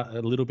spoke about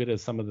a little bit of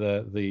some of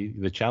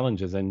the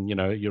challenges, and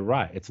you're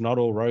right. It's not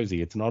all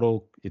rosy. It's not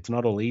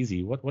all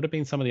easy. What have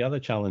been some of the other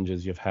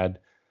challenges you've had,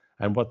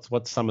 and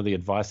what's some of the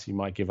advice you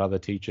might give other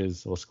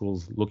teachers or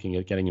schools looking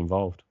at getting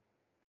involved?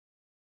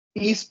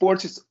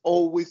 Esports is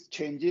always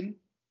changing.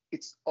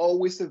 It's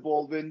always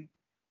evolving.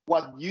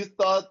 What you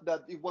thought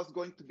that it was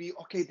going to be,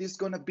 okay, this is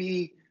going to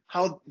be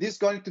how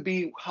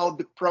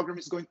the program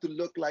is going to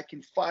look like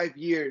in 5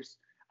 years.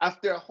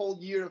 After a whole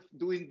year of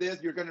doing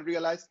this, you're going to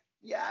realize,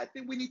 I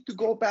think we need to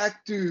go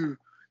back to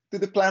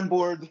the plan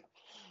board.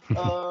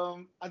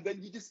 And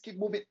then you just keep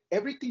moving.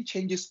 Everything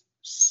changes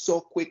so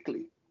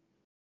quickly.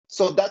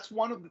 So that's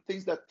one of the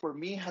things that for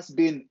me has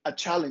been a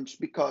challenge,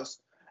 because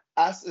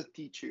as a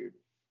teacher,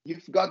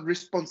 you've got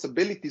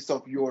responsibilities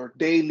of your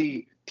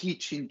daily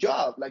teaching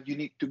job. Like you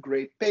need to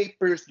grade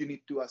papers, you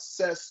need to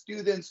assess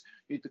students,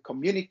 you need to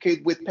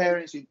communicate with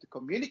parents, you need to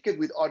communicate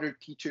with other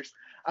teachers.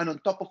 And on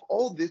top of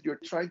all this, you're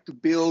trying to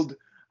build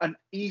an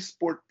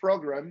esport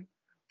program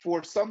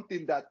for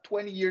something that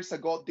 20 years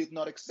ago did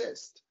not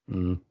exist.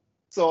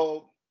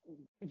 So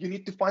you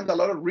need to find a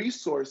lot of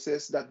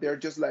resources that they're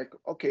just like,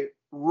 okay,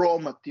 raw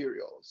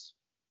materials.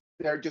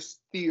 They're just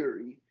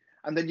theory.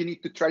 And then you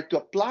need to try to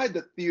apply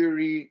the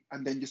theory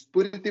and then just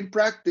put it in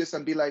practice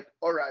and be like,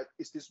 all right,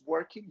 is this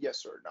working?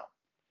 Yes or no?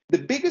 The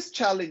biggest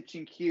challenge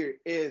in here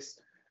is,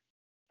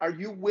 are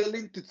you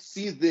willing to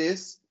see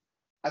this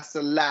as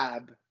a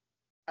lab,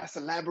 as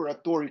a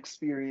laboratory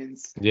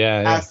experience?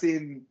 As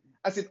in,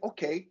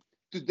 okay,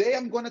 today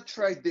I'm going to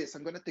try this.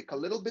 I'm going to take a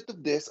little bit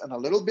of this and a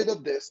little bit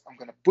of this. I'm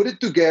going to put it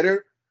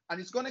together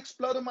and it's going to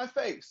explode on my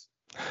face.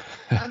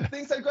 And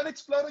things are going to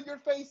explode on your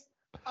face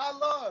a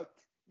lot.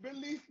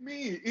 Believe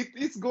me, it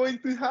is going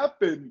to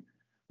happen.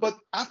 But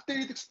after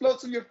it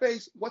explodes on your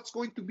face, what's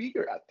going to be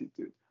your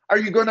attitude? Are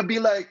you going to be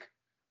like,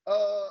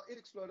 it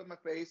exploded on my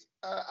face,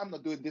 I'm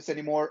not doing this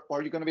anymore? Or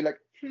are you going to be like,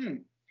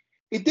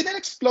 it didn't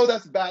explode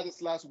as bad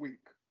as last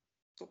week.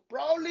 So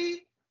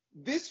probably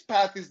this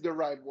path is the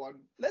right one.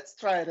 Let's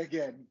try it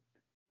again.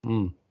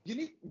 You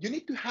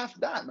need to have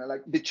that.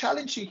 Like the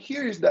challenge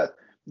here is that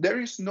there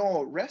is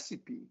no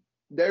recipe.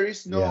 There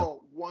is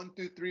no 1,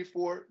 2, 3,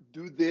 4,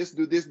 do this,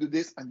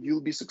 and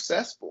you'll be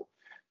successful.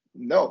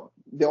 No,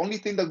 the only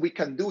thing that we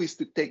can do is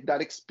to take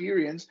that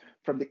experience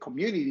from the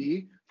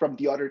community, from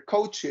the other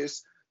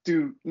coaches,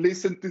 to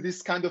listen to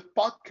this kind of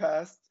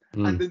podcast,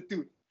 and then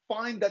to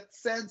find that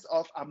sense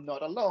of I'm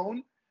not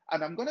alone,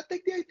 and I'm going to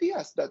take the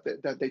ideas that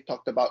they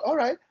talked about. All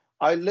right,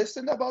 I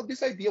listened about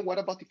this idea. What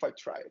about if I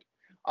try it?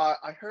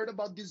 I heard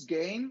about this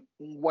game.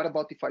 What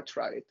about if I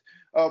try it?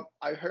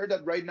 I heard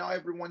that right now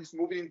everyone is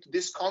moving into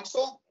this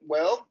console.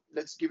 Well,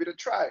 let's give it a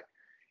try.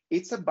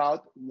 It's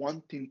about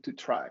wanting to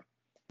try.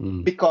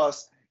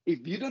 Because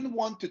if you don't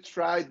want to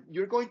try,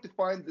 you're going to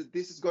find that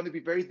this is going to be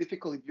very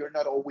difficult if you're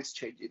not always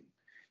changing.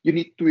 You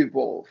need to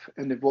evolve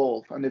and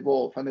evolve and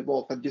evolve and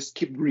evolve and just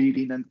keep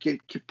reading and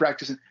keep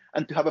practicing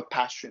and to have a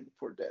passion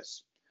for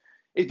this.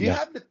 If you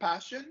have the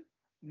passion,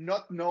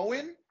 not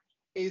knowing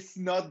is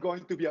not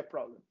going to be a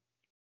problem.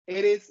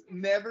 It is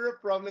never a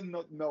problem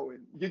not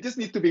knowing. You just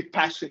need to be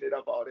passionate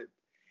about it.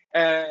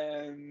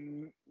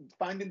 And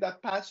finding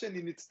that passion,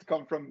 it needs to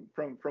come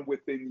from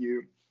within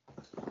you.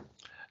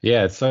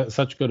 Yeah, it's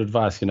such good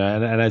advice, and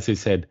as you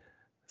said,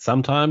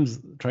 sometimes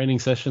training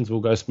sessions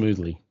will go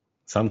smoothly.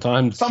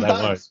 Sometimes they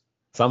won't.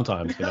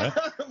 Sometimes,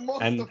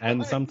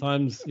 and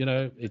sometimes,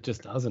 it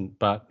just doesn't.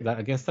 But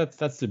I guess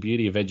that's the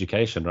beauty of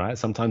education, right?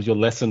 Sometimes your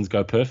lessons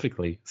go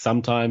perfectly.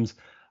 Sometimes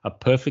a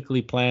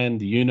perfectly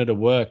planned unit of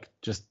work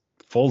just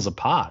falls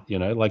apart,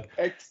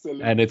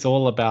 Excellent. And it's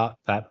all about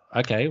that.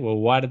 Okay, well,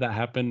 why did that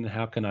happen?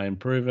 How can I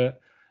improve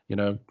it?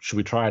 Should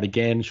we try it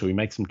again? Should we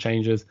make some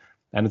changes?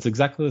 And it's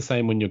exactly the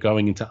same when you're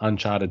going into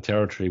uncharted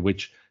territory,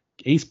 which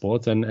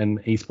esports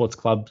and esports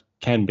clubs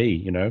can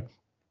be.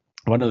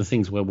 One of the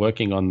things we're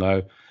working on,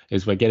 though,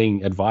 is we're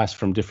getting advice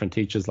from different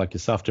teachers like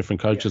yourself,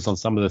 different coaches on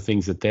some of the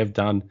things that they've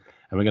done,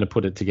 and we're going to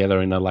put it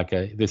together in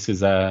this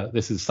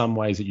is some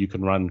ways that you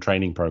can run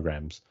training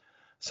programs.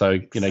 So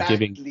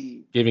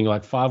giving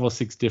like 5 or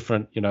 6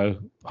 different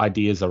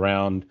ideas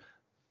around.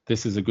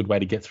 This is a good way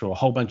to get through a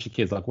whole bunch of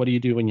kids. Like, what do you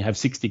do when you have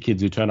 60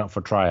 kids who turn up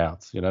for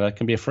tryouts? That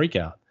can be a freak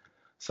out.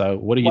 So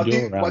what do you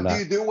do around that? What do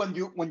you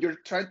do when you're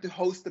trying to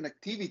host an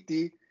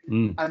activity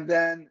and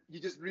then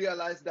you just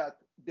realize that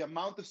the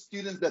amount of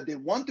students that they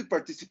want to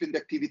participate in the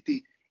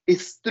activity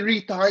is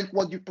 3 times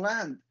what you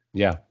planned?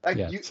 Yeah.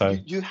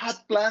 You had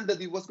planned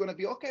that it was going to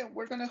be, okay,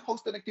 we're going to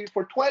host an activity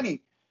for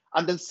 20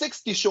 and then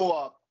 60 show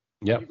up.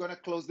 Are you going to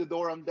close the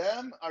door on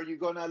them? Are you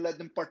going to let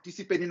them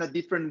participate in a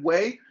different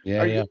way?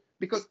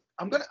 Because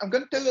I'm going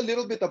to tell you a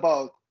little bit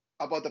about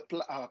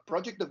the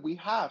project that we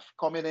have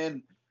coming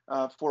in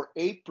for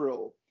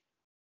April.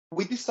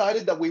 We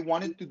decided that we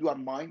wanted to do a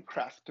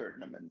Minecraft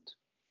tournament.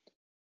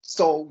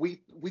 So we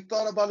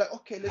thought about like,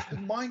 okay, let's do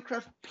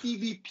Minecraft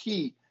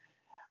PvP.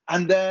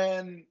 And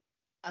then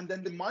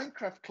the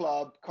Minecraft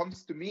club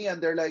comes to me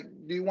and they're like,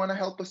 do you want to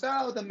help us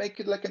out and make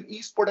it like an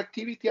esport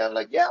activity? I'm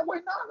like, yeah, why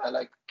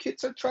not?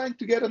 Kids are trying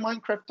to get a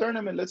Minecraft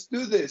tournament. Let's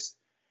do this.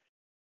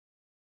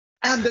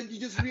 And then you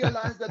just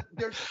realize that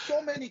there's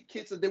so many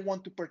kids that they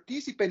want to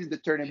participate in the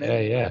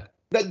tournament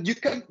that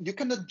you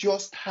cannot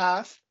just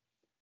have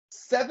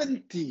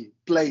 70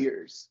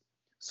 players.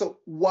 So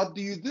what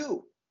do you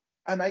do?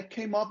 And I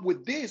came up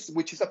with this,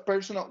 which is a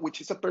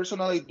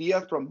personal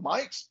idea from my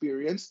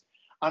experience.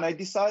 And I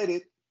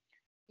decided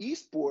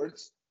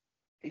esports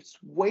is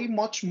way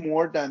much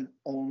more than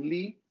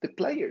only the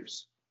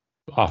players.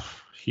 Oh,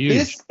 huge.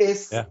 This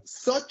is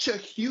such a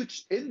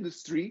huge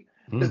industry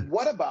that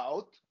what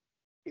about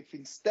if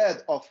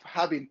instead of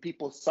having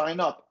people sign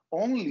up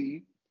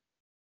only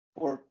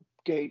for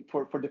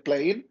the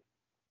playing,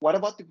 what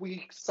about if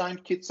we sign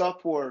kids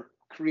up for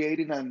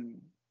creating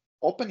an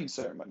opening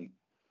ceremony?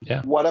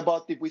 Yeah. What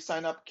about if we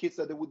sign up kids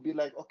that they would be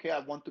like, okay, I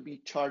want to be in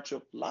charge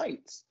of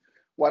lights?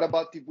 What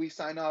about if we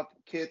sign up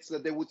kids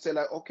that they would say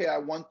like, okay, I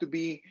want to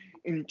be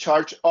in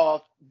charge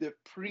of the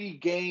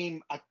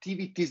pre-game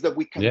activities that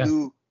we can Yeah.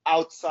 do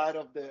outside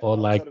of the Or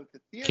like kids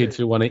theater?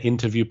 who want to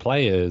interview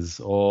players,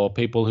 or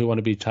people who want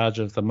to be in charge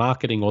of the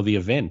marketing or the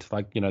event,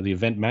 like, the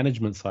event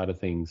management side of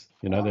things.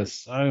 Of There's course.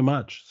 so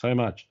much, so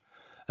much.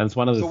 And it's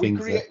one of the So things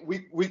that,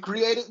 we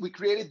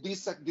created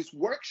these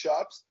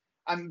workshops,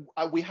 and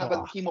we have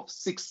a oh, team of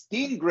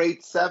 16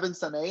 grade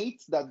sevens and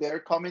eights that they're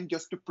coming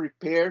just to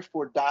prepare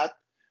for that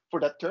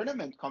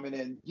tournament coming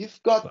in.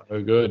 You've got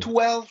so good.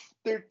 12,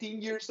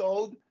 13 years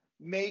old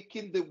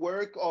making the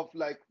work of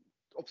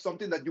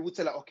something that you would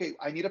say like, okay,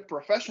 I need a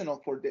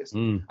professional for this.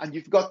 Mm, And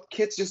you've got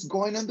kids just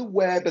going on the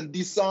web and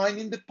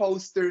designing the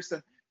posters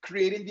and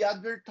creating the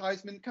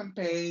advertisement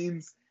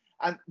campaigns,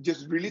 and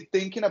just really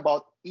thinking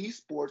about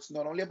esports,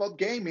 not only about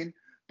gaming,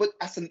 but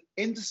as an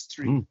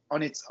industry mm.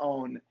 on its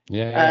own.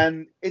 Yeah, yeah.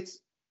 And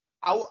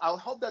I'll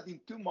hope that in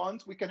 2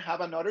 months we can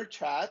have another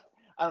chat.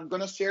 I'm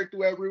gonna share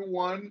to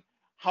everyone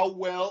how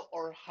well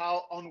or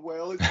how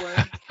unwell it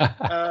went.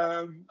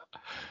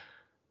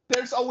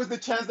 There's always the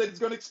chance that it's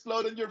gonna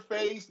explode in your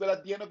face, but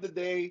at the end of the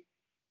day,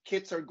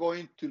 kids are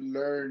going to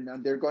learn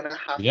and they're going to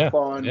have Yeah,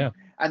 fun. yeah.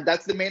 And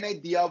that's the main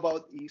idea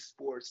about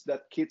esports,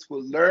 that kids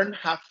will learn,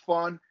 have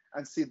fun,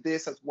 and see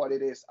this as what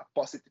it is, a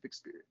positive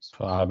experience.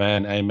 Oh,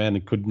 man, amen. I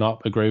could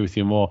not agree with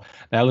you more.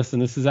 Now, listen,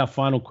 this is our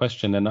final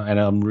question, and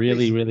I'm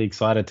really, Please. really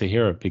excited to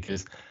hear it,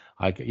 because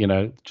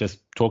just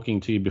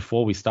talking to you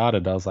before we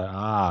started, I was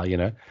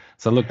like,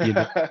 So look,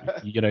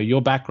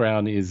 your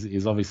background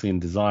is obviously in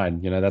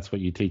design. That's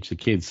what you teach the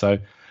kids. So,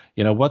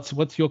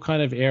 what's your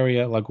kind of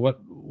area? Like,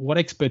 what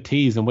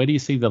expertise, and where do you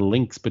see the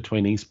links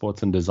between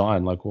esports and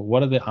design? Like,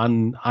 what are the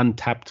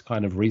untapped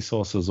kind of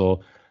resources, or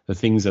the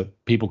things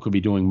that people could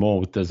be doing more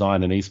with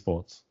design and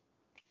esports?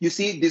 You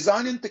see,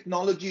 design and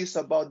technology is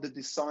about the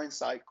design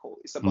cycle.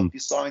 It's about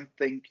design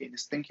thinking.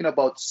 It's thinking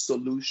about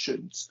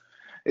solutions.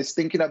 It's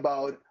thinking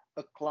about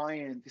a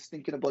client. It's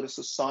thinking about a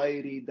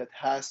society that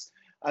has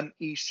an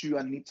issue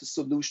and needs a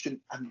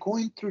solution, and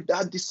going through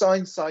that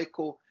design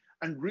cycle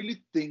and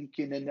really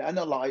thinking and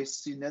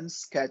analyzing and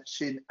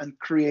sketching and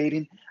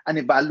creating and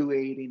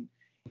evaluating.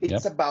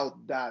 It's Yep.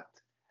 about that.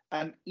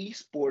 And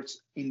esports,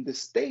 in the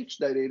stage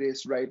that it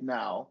is right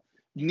now,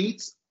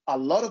 needs a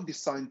lot of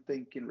design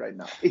thinking right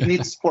now. It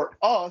needs for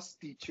us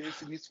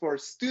teachers, it needs for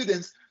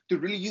students to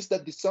really use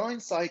that design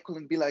cycle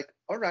and be like,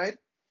 all right,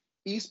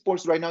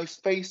 esports right now is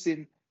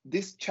facing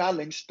this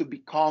challenge to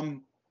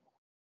become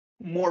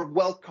more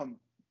welcome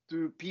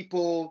to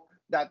people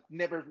that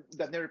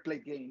never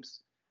played games.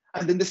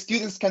 And then the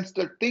students can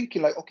start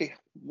thinking like, okay,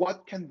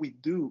 what can we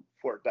do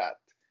for that?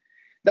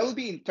 That would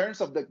be in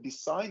terms of the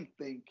design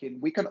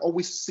thinking. We can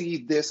always see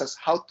this as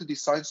how to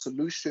design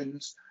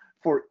solutions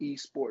for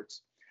esports.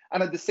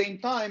 And at the same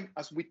time,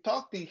 as we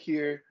talked in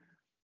here,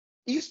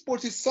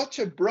 esports is such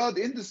a broad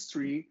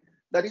industry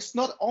that it's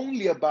not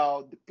only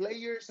about the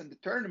players and the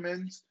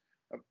tournaments.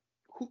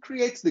 Who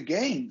creates the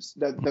games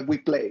that we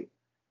play?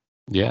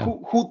 Yeah.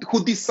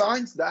 Who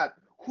designs that?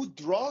 Who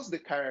draws the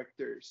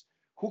characters?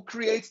 Who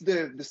creates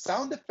the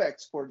sound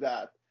effects for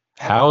that?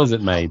 How is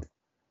it made?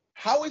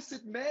 How is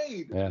it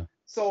made? Yeah.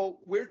 So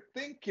we're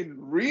thinking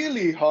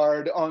really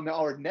hard on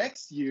our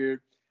next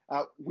year.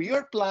 We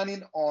are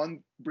planning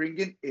on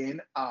bringing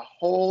in a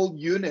whole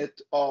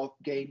unit of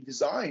game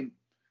design.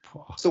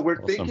 So we're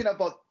Awesome. thinking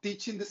about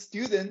teaching the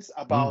students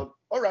about,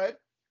 all right,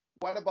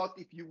 what about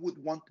if you would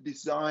want to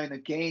design a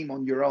game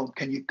on your own?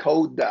 Can you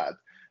code that?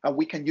 And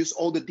we can use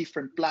all the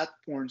different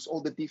platforms,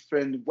 all the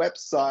different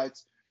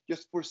websites,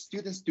 just for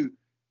students to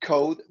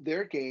code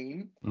their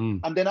game.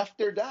 And then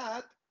after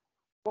that,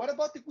 what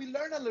about if we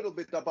learn a little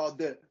bit about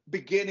the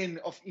beginning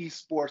of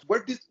esports?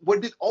 Where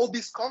did all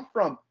this come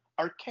from?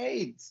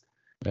 Arcades.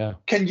 Yeah.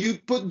 Can you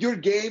put your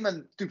game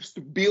and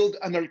to build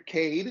an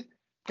arcade?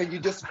 Can you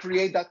just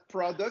create that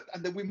product?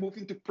 And then we move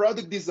into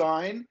product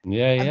design.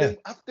 Yeah. And Yeah. then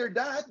after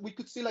that, we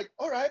could see like,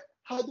 all right,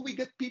 how do we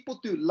get people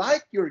to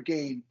like your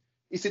game?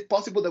 Is it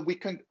possible that we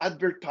can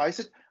advertise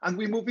it? And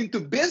we move into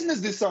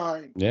business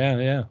design. Yeah.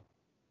 Yeah.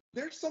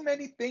 There's so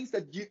many things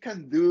that you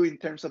can do in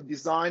terms of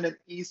design and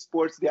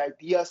esports. The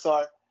ideas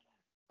are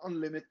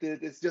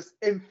unlimited. It's just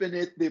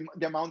infinite, the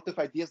amount of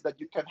ideas that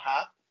you can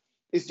have.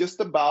 It's just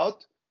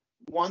about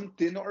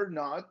wanting or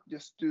not,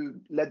 just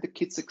to let the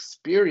kids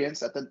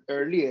experience at an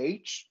early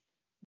age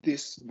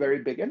this very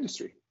big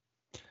industry.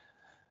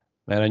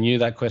 Man, I knew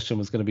that question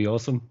was going to be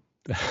awesome.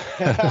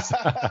 Thanks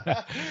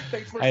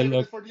for saving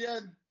it for the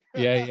end.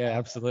 Yeah,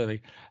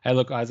 absolutely. Hey,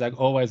 look, Isaac,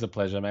 always a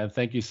pleasure, man.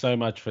 Thank you so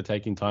much for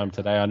taking time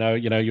today. I know,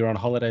 you're on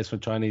holidays for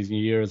Chinese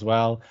New Year as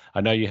well.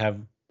 I know you have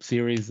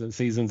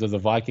seasons of the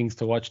Vikings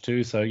to watch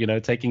too. So,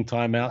 taking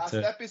time out Last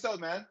episode,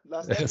 man.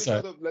 Last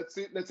episode. So, let's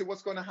see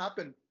what's going to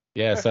happen.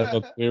 Yeah, so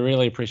look, we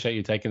really appreciate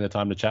you taking the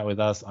time to chat with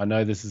us. I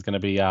know this is going to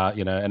be,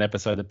 an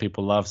episode that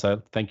people love.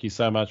 So thank you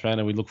so much, man.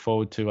 And we look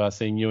forward to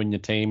seeing you and your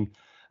team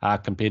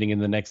competing in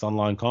the next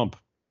online comp.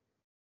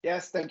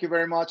 Yes, thank you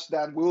very much,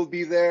 Dan. We'll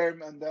be there.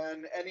 And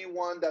then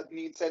anyone that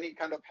needs any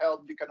kind of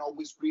help, you can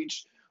always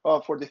reach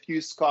for the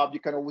Fuse Cup. You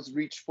can always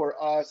reach for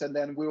us, and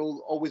then we'll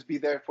always be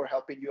there for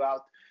helping you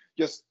out,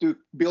 just to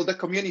build a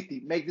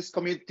community, make this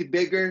community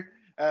bigger,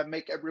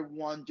 make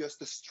everyone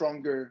just a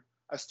stronger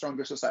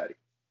society.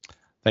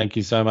 Thank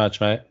you so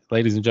much, mate.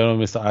 Ladies and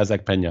gentlemen, Mr.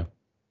 Isaac Peña.